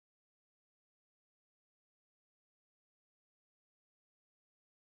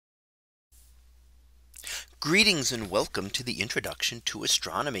Greetings and welcome to the introduction to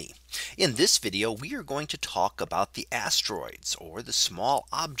astronomy. In this video, we are going to talk about the asteroids, or the small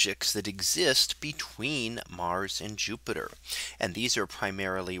objects that exist between Mars and Jupiter. And these are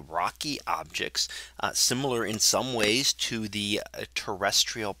primarily rocky objects, similar in some ways to the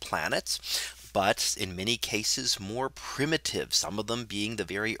terrestrial planets, but in many cases more primitive, some of them being the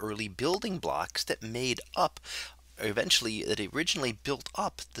very early building blocks that made up that originally built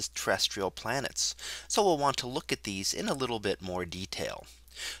up the terrestrial planets. So we'll want to look at these in a little bit more detail.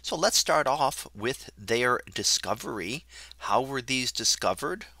 So let's start off with their discovery. How were these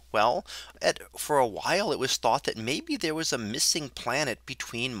discovered? Well, for a while it was thought that maybe there was a missing planet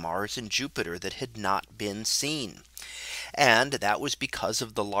between Mars and Jupiter that had not been seen. And that was because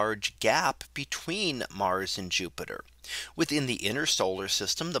of the large gap between Mars and Jupiter. Within the inner solar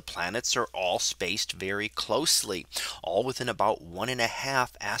system, the planets are all spaced very closely, all within about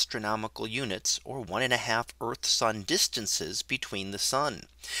 1.5 astronomical units, or 1.5 Earth Sun distances between the sun.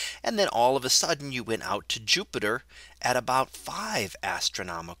 And then all of a sudden you went out to Jupiter at about 5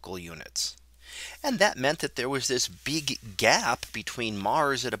 astronomical units. And that meant that there was this big gap between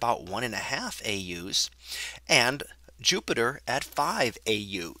Mars at about 1.5 AUs and Jupiter at 5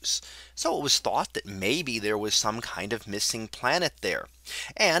 AUs. So it was thought that maybe there was some kind of missing planet there.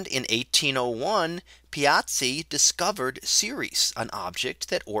 And in 1801, Piazzi discovered Ceres, an object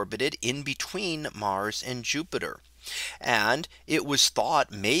that orbited in between Mars and Jupiter. And it was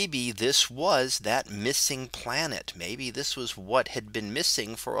thought maybe this was that missing planet. Maybe this was what had been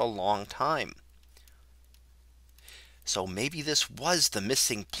missing for a long time. So maybe this was the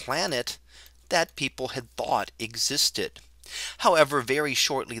missing planet that people had thought existed. However, very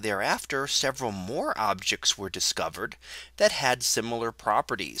shortly thereafter, several more objects were discovered that had similar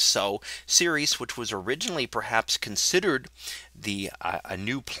properties. So Ceres, which was originally perhaps considered a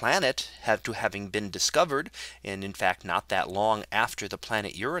new planet having been discovered, and in fact not that long after the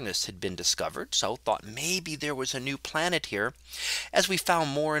planet Uranus had been discovered, so thought maybe there was a new planet here. As we found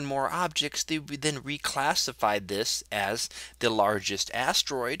more and more objects, they then reclassified this as the largest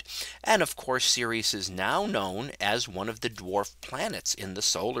asteroid. And of course, Ceres is now known as one of the dwarf planets in the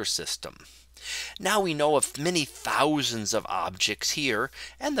solar system. Now we know of many thousands of objects here,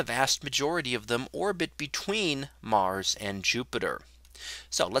 and the vast majority of them orbit between Mars and Jupiter.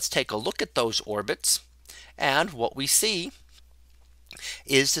 So let's take a look at those orbits. And what we see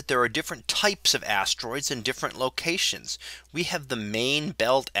is that there are different types of asteroids in different locations. We have the main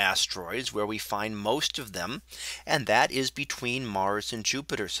belt asteroids, where we find most of them, and that is between Mars and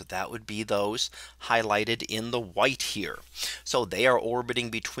Jupiter. So that would be those highlighted in the white here. So they are orbiting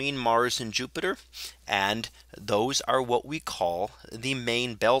between Mars and Jupiter, and those are what we call the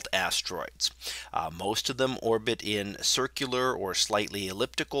main belt asteroids. Most of them orbit in circular or slightly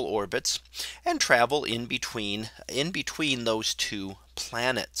elliptical orbits and travel in between those two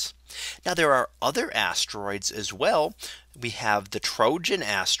planets. Now there are other asteroids as well. We have the Trojan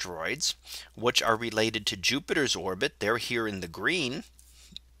asteroids, which are related to Jupiter's orbit. They're here in the green.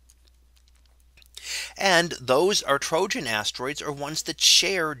 And those are Trojan asteroids are ones that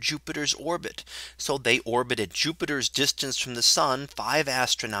share Jupiter's orbit. So they orbit at Jupiter's distance from the sun, 5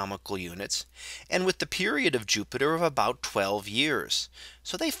 astronomical units, and with the period of Jupiter of about 12 years.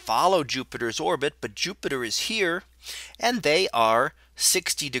 So they follow Jupiter's orbit, but Jupiter is here, and they are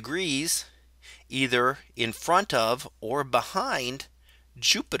 60 degrees either in front of or behind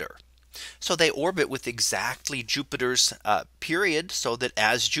Jupiter. So they orbit with exactly Jupiter's period, so that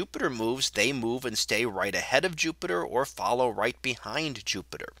as Jupiter moves, they move and stay right ahead of Jupiter or follow right behind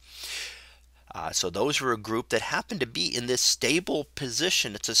Jupiter. So those were a group that happened to be in this stable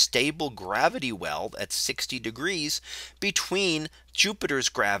position. It's a stable gravity well at 60 degrees between Jupiter's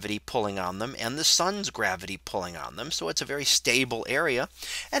gravity pulling on them and the sun's gravity pulling on them. So it's a very stable area,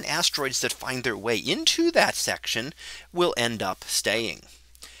 and asteroids that find their way into that section will end up staying.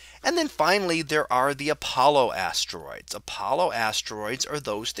 And then finally, there are the Apollo asteroids. Apollo asteroids are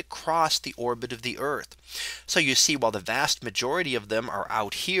those that cross the orbit of the Earth. So you see, while the vast majority of them are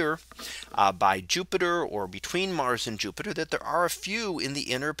out here by Jupiter or between Mars and Jupiter, that there are a few in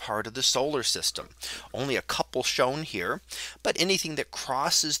the inner part of the solar system. Only a couple shown here. But anything that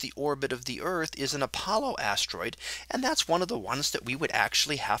crosses the orbit of the Earth is an Apollo asteroid. And that's one of the ones that we would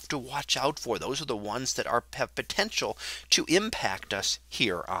actually have to watch out for. Those are the ones that have potential to impact us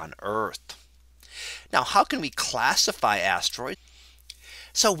here on Earth. Now, how can we classify asteroids?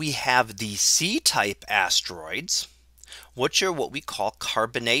 So we have the C-type asteroids, which are what we call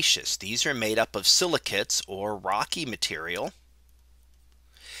carbonaceous. These are made up of silicates or rocky material.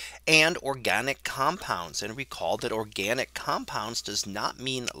 and organic compounds. And recall that organic compounds does not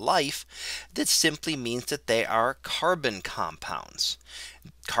mean life. That simply means that they are carbon compounds.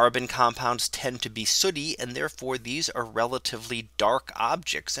 Carbon compounds tend to be sooty, and therefore these are relatively dark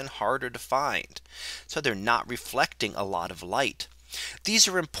objects and harder to find. So they're not reflecting a lot of light. These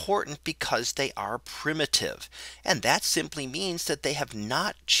are important because they are primitive, and that simply means that they have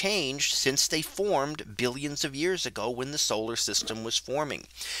not changed since they formed billions of years ago when the solar system was forming.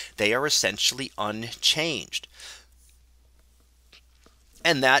 They are essentially unchanged.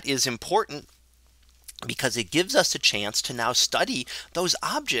 And that is important because it gives us a chance to now study those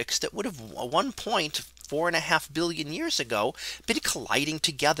objects that would have at one point 4.5 billion years ago been colliding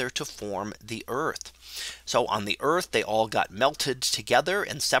together to form the Earth. So on the Earth, they all got melted together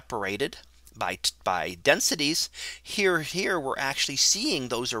and separated by densities. Here we're actually seeing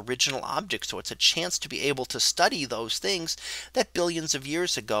those original objects. So it's a chance to be able to study those things that billions of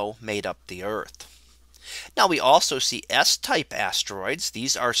years ago made up the Earth. Now we also see S-type asteroids.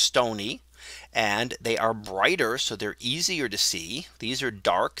 These are stony, and they are brighter, so they're easier to see. These are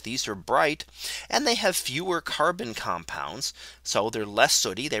dark, these are bright, and they have fewer carbon compounds, so they're less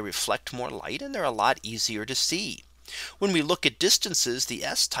sooty, they reflect more light, and they're a lot easier to see. When we look at distances, the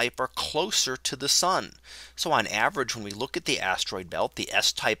S-type are closer to the sun. So on average, when we look at the asteroid belt, the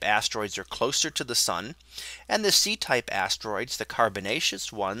S-type asteroids are closer to the sun, and the C-type asteroids, the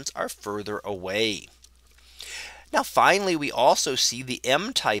carbonaceous ones, are further away. Now finally, we also see the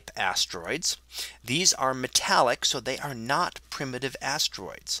M-type asteroids. These are metallic, so they are not primitive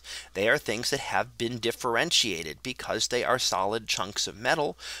asteroids. They are things that have been differentiated because they are solid chunks of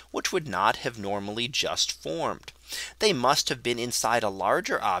metal, which would not have normally just formed. They must have been inside a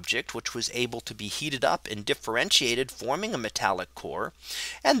larger object, which was able to be heated up and differentiated, forming a metallic core,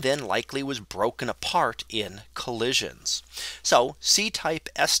 and then likely was broken apart in collisions. So C-type,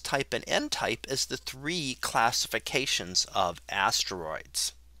 S-type, and N-type as the three classifications of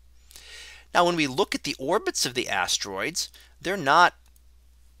asteroids. Now when we look at the orbits of the asteroids, they're not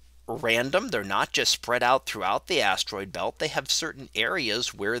random. They're not just spread out throughout the asteroid belt. They have certain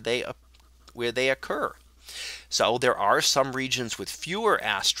areas where they occur. So there are some regions with fewer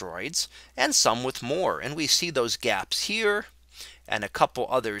asteroids and some with more. And we see those gaps here and a couple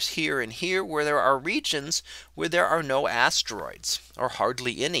others here and here, where there are regions where there are no asteroids or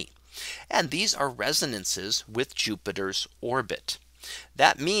hardly any. And these are resonances with Jupiter's orbit.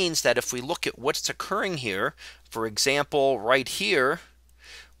 That means that if we look at what's occurring here, for example, right here,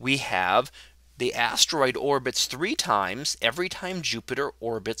 we have the asteroid orbits 3 times every time Jupiter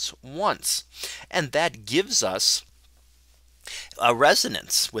orbits once. And that gives us a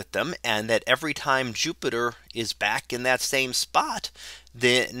resonance with them, and that every time Jupiter is back in that same spot,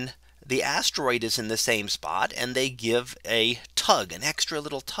 then the asteroid is in the same spot, and they give a tug, an extra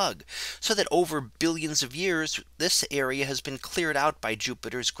little tug, so that over billions of years this area has been cleared out by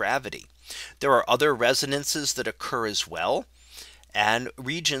Jupiter's gravity. There are other resonances that occur as well, and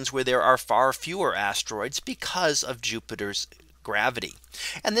regions where there are far fewer asteroids because of Jupiter's gravity.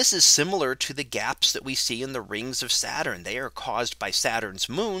 And this is similar to the gaps that we see in the rings of Saturn. They are caused by Saturn's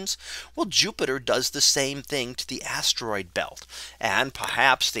moons. Well, Jupiter does the same thing to the asteroid belt. And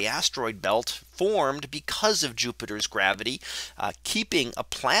perhaps the asteroid belt formed because of Jupiter's gravity, keeping a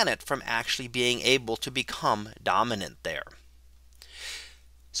planet from actually being able to become dominant there.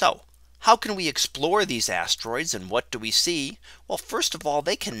 So how can we explore these asteroids, and what do we see? Well, first of all,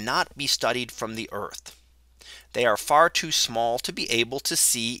 they cannot be studied from the Earth. They are far too small to be able to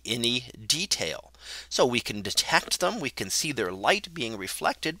see any detail. So we can detect them, we can see their light being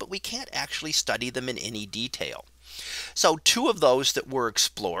reflected, but we can't actually study them in any detail. So 2 of those that were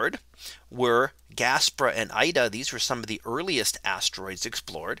explored were Gaspra and Ida. These were some of the earliest asteroids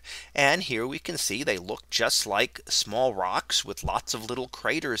explored. And here we can see they look just like small rocks with lots of little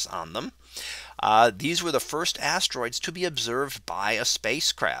craters on them. These were the first asteroids to be observed by a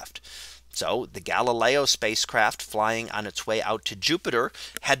spacecraft. So the Galileo spacecraft, flying on its way out to Jupiter,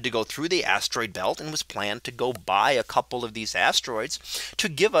 had to go through the asteroid belt and was planned to go by a couple of these asteroids to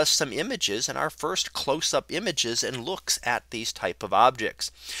give us some images, and our first close-up images and looks at these type of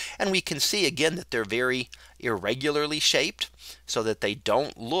objects. And we can see again that they're very irregularly shaped, so that they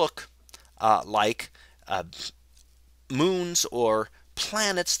don't look like moons or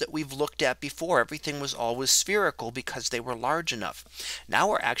planets that we've looked at before. Everything was always spherical because they were large enough. Now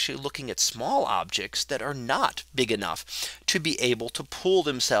we're actually looking at small objects that are not big enough to be able to pull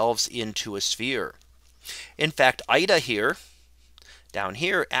themselves into a sphere. In fact, Ida here, down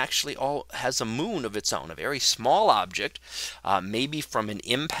here, actually has a moon of its own, a very small object, maybe from an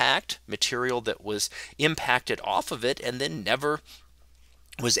impact, material that was impacted off of it and then never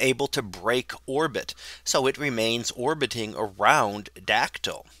was able to break orbit. So it remains orbiting around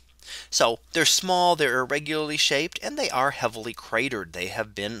Dactyl. So they're small, they're irregularly shaped, and they are heavily cratered. They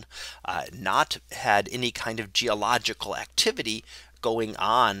have been not had any kind of geological activity going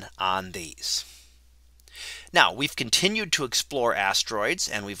on these. Now we've continued to explore asteroids,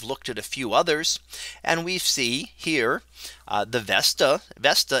 and we've looked at a few others, and we see here the Vesta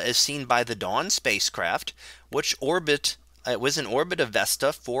is seen by the Dawn spacecraft, which was in orbit of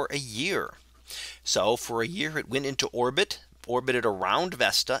Vesta for a year. So for a year it went into orbited around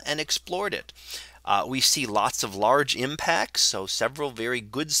Vesta and explored it. We see lots of large impacts, so several very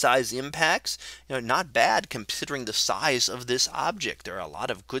good size impacts, not bad considering the size of this object. There are a lot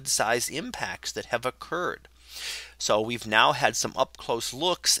of good size impacts that have occurred. So we've now had some up close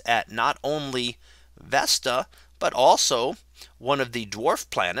looks at not only Vesta, but also one of the dwarf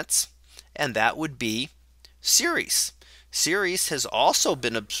planets, and that would be Ceres. Ceres has also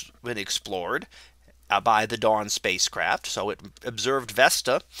been explored by the Dawn spacecraft. So it observed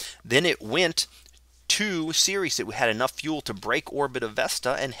Vesta, then it went to Ceres. It had enough fuel to break orbit of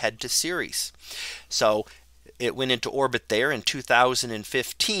Vesta and head to Ceres. So it went into orbit there in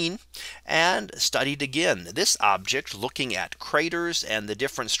 2015 and studied again this object, looking at craters and the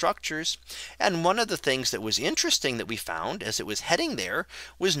different structures. And one of the things that was interesting that we found as it was heading there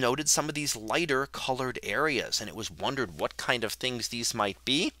was noted some of these lighter colored areas, and it was wondered what kind of things these might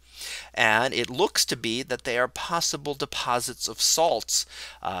be. And it looks to be that they are possible deposits of salts,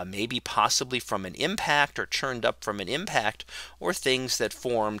 maybe possibly from an impact or churned up from an impact, or things that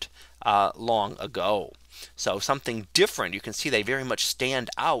formed long ago. So something different. You can see they very much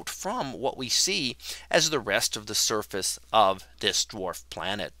stand out from what we see as the rest of the surface of this dwarf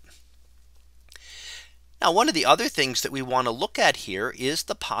planet. Now, one of the other things that we want to look at here is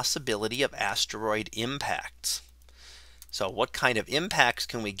the possibility of asteroid impacts. So what kind of impacts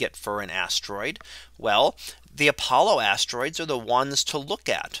can we get for an asteroid? Well, the Apollo asteroids are the ones to look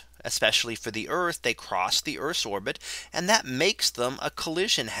at. Especially for the Earth, they cross the Earth's orbit, and that makes them a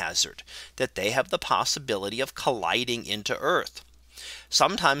collision hazard, that they have the possibility of colliding into Earth.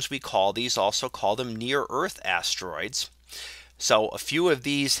 Sometimes we also call them near Earth asteroids. So a few of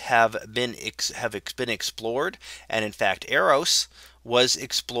these have been explored, and in fact Eros was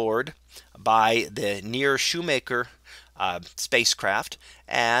explored by the Near Shoemaker spacecraft,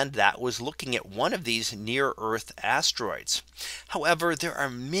 and that was looking at one of these near Earth asteroids. However, there are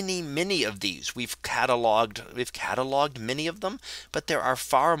many of these. We've cataloged many of them, but there are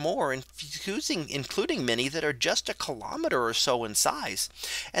far more, including many that are just a kilometer or so in size,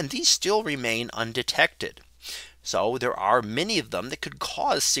 and these still remain undetected. So there are many of them that could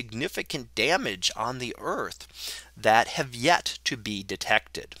cause significant damage on the Earth that have yet to be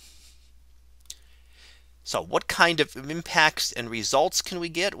detected. So what kind of impacts and results can we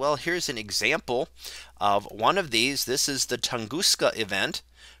get? Well, here's an example of one of these. This is the Tunguska event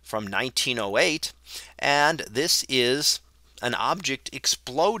from 1908. And this is an object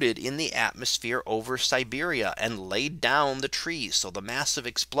exploded in the atmosphere over Siberia and laid down the trees. So the massive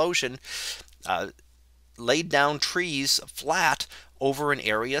explosion laid down trees flat over an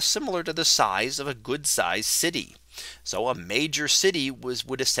area similar to the size of a good sized city. So a major city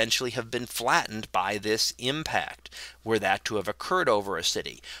would essentially have been flattened by this impact, were that to have occurred over a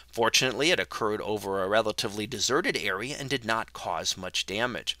city. Fortunately, it occurred over a relatively deserted area and did not cause much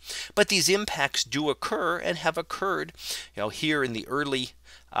damage. But these impacts do occur and have occurred, here in the early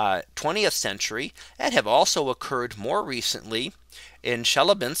 20th century, and have also occurred more recently in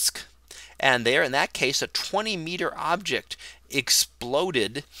Chelyabinsk. And there, in that case, a 20-meter object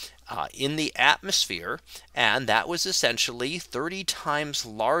exploded in the atmosphere, and that was essentially 30 times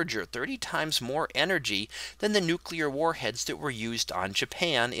larger, 30 times more energy than the nuclear warheads that were used on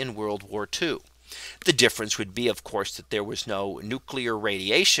Japan in World War II. The difference would be, of course, that there was no nuclear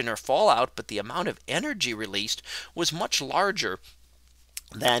radiation or fallout, but the amount of energy released was much larger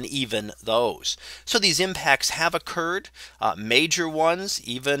than even those. So these impacts have occurred, major ones,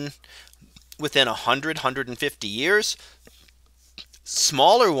 even within 150 years.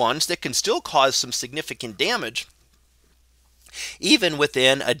 Smaller ones that can still cause some significant damage even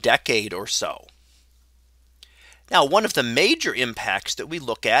within a decade or so. Now, one of the major impacts that we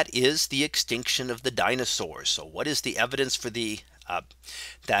look at is the extinction of the dinosaurs. So what is the evidence for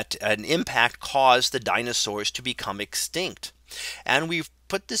that an impact caused the dinosaurs to become extinct? And we've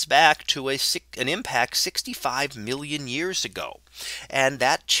put this back to an impact 65 million years ago. And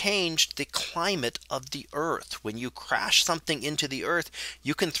that changed the climate of the Earth. When you crash something into the Earth,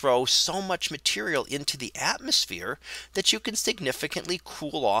 you can throw so much material into the atmosphere that you can significantly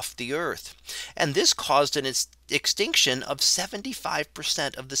cool off the Earth. And this caused an extinction of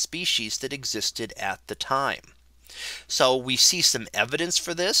 75% of the species that existed at the time. So we see some evidence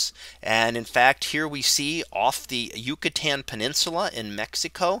for this. And in fact, here we see off the Yucatan Peninsula in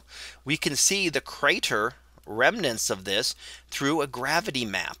Mexico, we can see the crater remnants of this through a gravity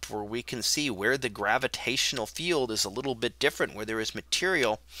map, where we can see where the gravitational field is a little bit different, where there is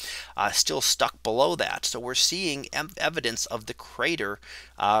material still stuck below that. So we're seeing evidence of the crater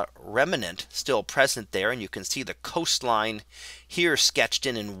remnant still present there. And you can see the coastline here sketched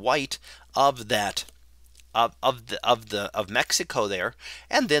in white of that of Mexico there,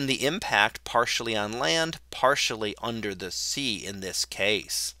 and then the impact partially on land, partially under the sea in this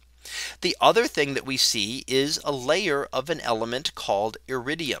case. The other thing that we see is a layer of an element called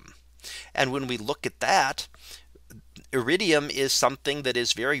iridium. And when we look at that, iridium is something that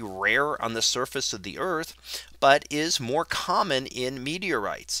is very rare on the surface of the Earth, but is more common in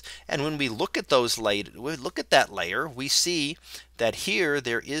meteorites. And when we look at that layer, we see that here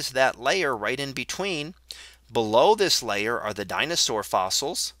there is that layer right in between. Below this layer are the dinosaur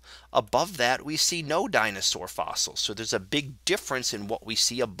fossils. Above that we see no dinosaur fossils. So there's a big difference in what we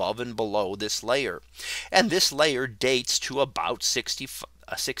see above and below this layer. And this layer dates to about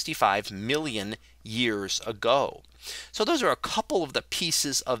 65 million years ago. So those are a couple of the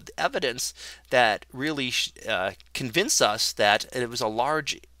pieces of evidence that really convince us that it was a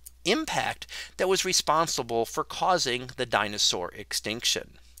large impact that was responsible for causing the dinosaur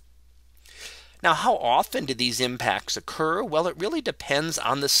extinction. Now, how often do these impacts occur? Well, it really depends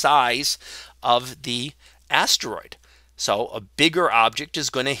on the size of the asteroid. So a bigger object is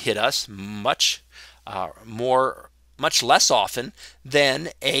going to hit us much less often than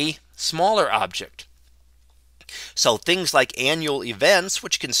a smaller object. So things like annual events,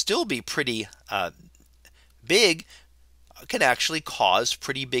 which can still be pretty big, can actually cause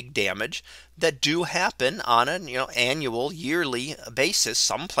pretty big damage that do happen on an annual, yearly basis.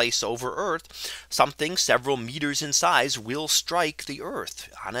 Someplace over Earth, something several meters in size will strike the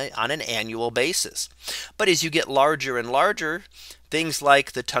Earth on an annual basis. But as you get larger and larger, things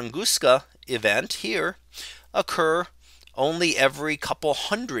like the Tunguska event here occur only every couple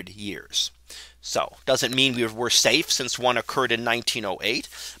hundred years. So doesn't mean we're safe since one occurred in 1908,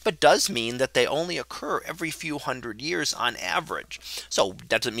 but does mean that they only occur every few hundred years on average. So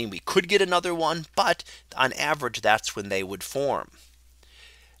doesn't mean we could get another one, but on average that's when they would form.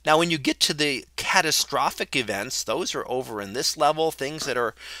 Now, when you get to the catastrophic events, those are over in this level, things that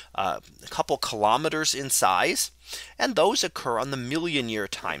are a couple kilometers in size. And those occur on the million-year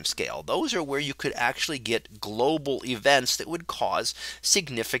time scale. Those are where you could actually get global events that would cause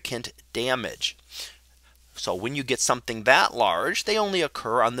significant damage. So when you get something that large, they only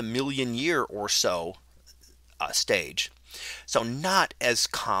occur on the million-year or so stage. So not as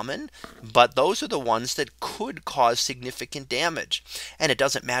common, but those are the ones that could cause significant damage. And it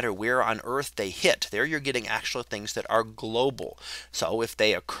doesn't matter where on Earth they hit. There you're getting actual things that are global. So if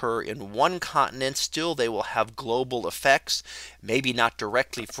they occur in one continent, still they will have global effects, maybe not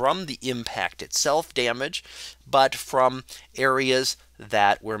directly from the impact itself damage, but from areas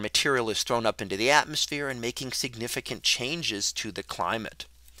where material is thrown up into the atmosphere and making significant changes to the climate.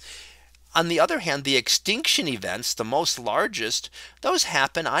 On the other hand, the extinction events, the most largest, those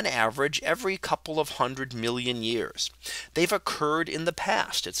happen on average every couple of 100 million years. They've occurred in the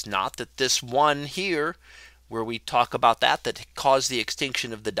past. It's not that this one here, where we talk about that caused the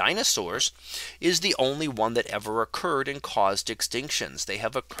extinction of the dinosaurs, is the only one that ever occurred and caused extinctions. They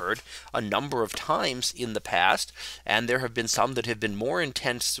have occurred a number of times in the past, and there have been some that have been more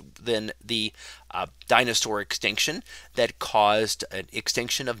intense than the dinosaur extinction that caused an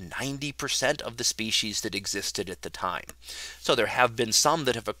extinction of 90% of the species that existed at the time. So there have been some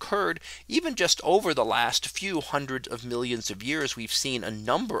that have occurred even just over the last few hundreds of millions of years. We've seen a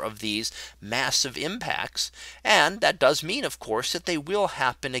number of these massive impacts, and that does mean, of course, that they will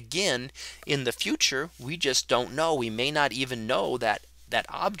happen again in the future. We just don't know. We may not even know that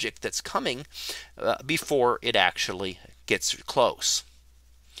object that's coming before it actually gets close.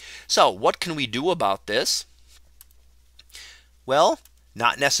 So what can we do about this? Well,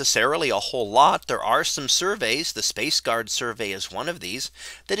 not necessarily a whole lot. There are some surveys. The Space Guard survey is one of these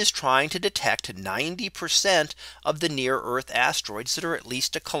that is trying to detect 90% of the near Earth asteroids that are at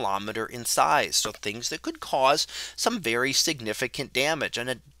least a kilometer in size. So things that could cause some very significant damage. And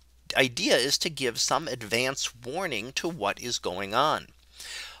the idea is to give some advance warning to what is going on.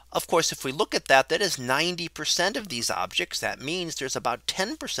 Of course, if we look at that is 90% of these objects. That means there's about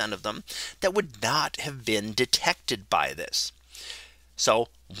 10% of them that would not have been detected by this. So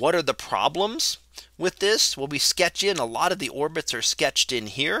what are the problems with this? Well, we sketch in a lot of the orbits are sketched in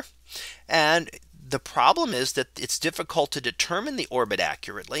here. And The problem is that it's difficult to determine the orbit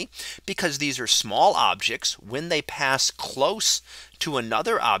accurately because these are small objects. When they pass close to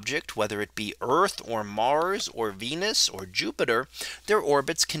another object, whether it be Earth or Mars or Venus or Jupiter, their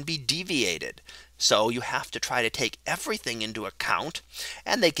orbits can be deviated. So you have to try to take everything into account,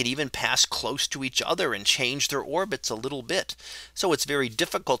 and they can even pass close to each other and change their orbits a little bit. So it's very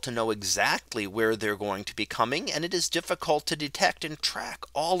difficult to know exactly where they're going to be coming, and it is difficult to detect and track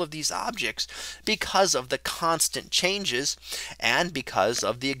all of these objects because of the constant changes and because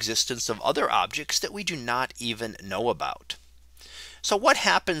of the existence of other objects that we do not even know about. So what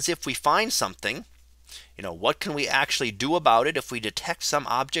happens if we find something? What can we actually do about it if we detect some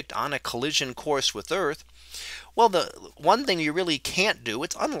object on a collision course with Earth? Well, the one thing you really can't do,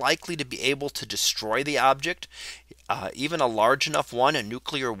 it's unlikely to be able to destroy the object. Even a large enough one, a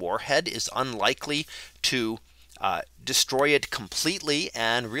nuclear warhead, is unlikely to destroy it completely,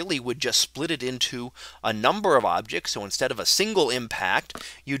 and really would just split it into a number of objects. So instead of a single impact,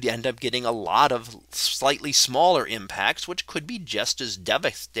 you'd end up getting a lot of slightly smaller impacts, which could be just as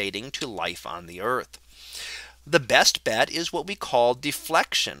devastating to life on the Earth. The best bet is what we call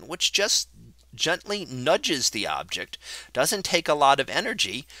deflection, which just gently nudges the object. Doesn't take a lot of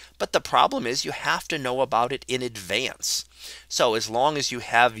energy, but the problem is you have to know about it in advance. So as long as you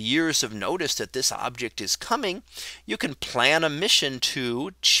have years of notice that this object is coming, you can plan a mission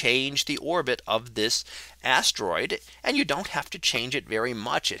to change the orbit of this asteroid, and you don't have to change it very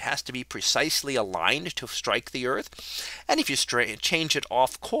much. It has to be precisely aligned to strike the Earth. And if you change it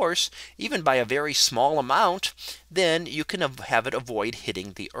off course, even by a very small amount, then you can have it avoid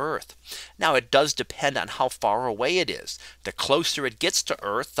hitting the Earth. Now, it does depend on how far away it is. The closer it gets to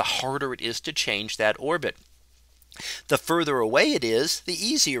Earth, the harder it is to change that orbit. The further away it is, the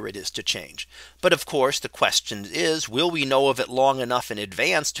easier it is to change. But of course, the question is, will we know of it long enough in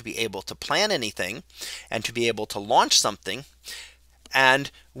advance to be able to plan anything and to be able to launch something?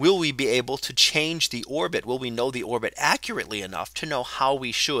 And will we be able to change the orbit? Will we know the orbit accurately enough to know how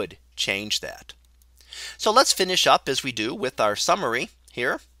we should change that? So let's finish up as we do with our summary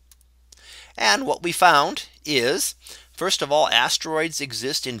here. And what we found is, first of all, asteroids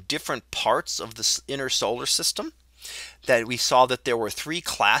exist in different parts of the inner solar system. That we saw that there were three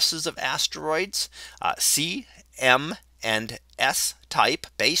classes of asteroids, C, M, and S type,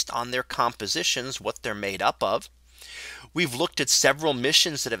 based on their compositions, what they're made up of. We've looked at several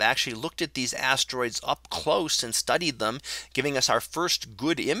missions that have actually looked at these asteroids up close and studied them, giving us our first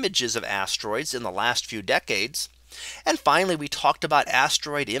good images of asteroids in the last few decades. And finally, we talked about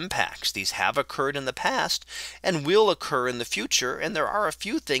asteroid impacts. These have occurred in the past and will occur in the future. And there are a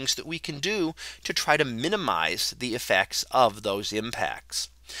few things that we can do to try to minimize the effects of those impacts.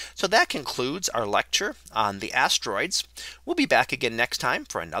 So that concludes our lecture on the asteroids. We'll be back again next time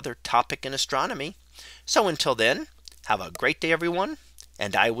for another topic in astronomy. So until then, have a great day, everyone,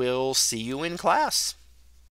 and I will see you in class.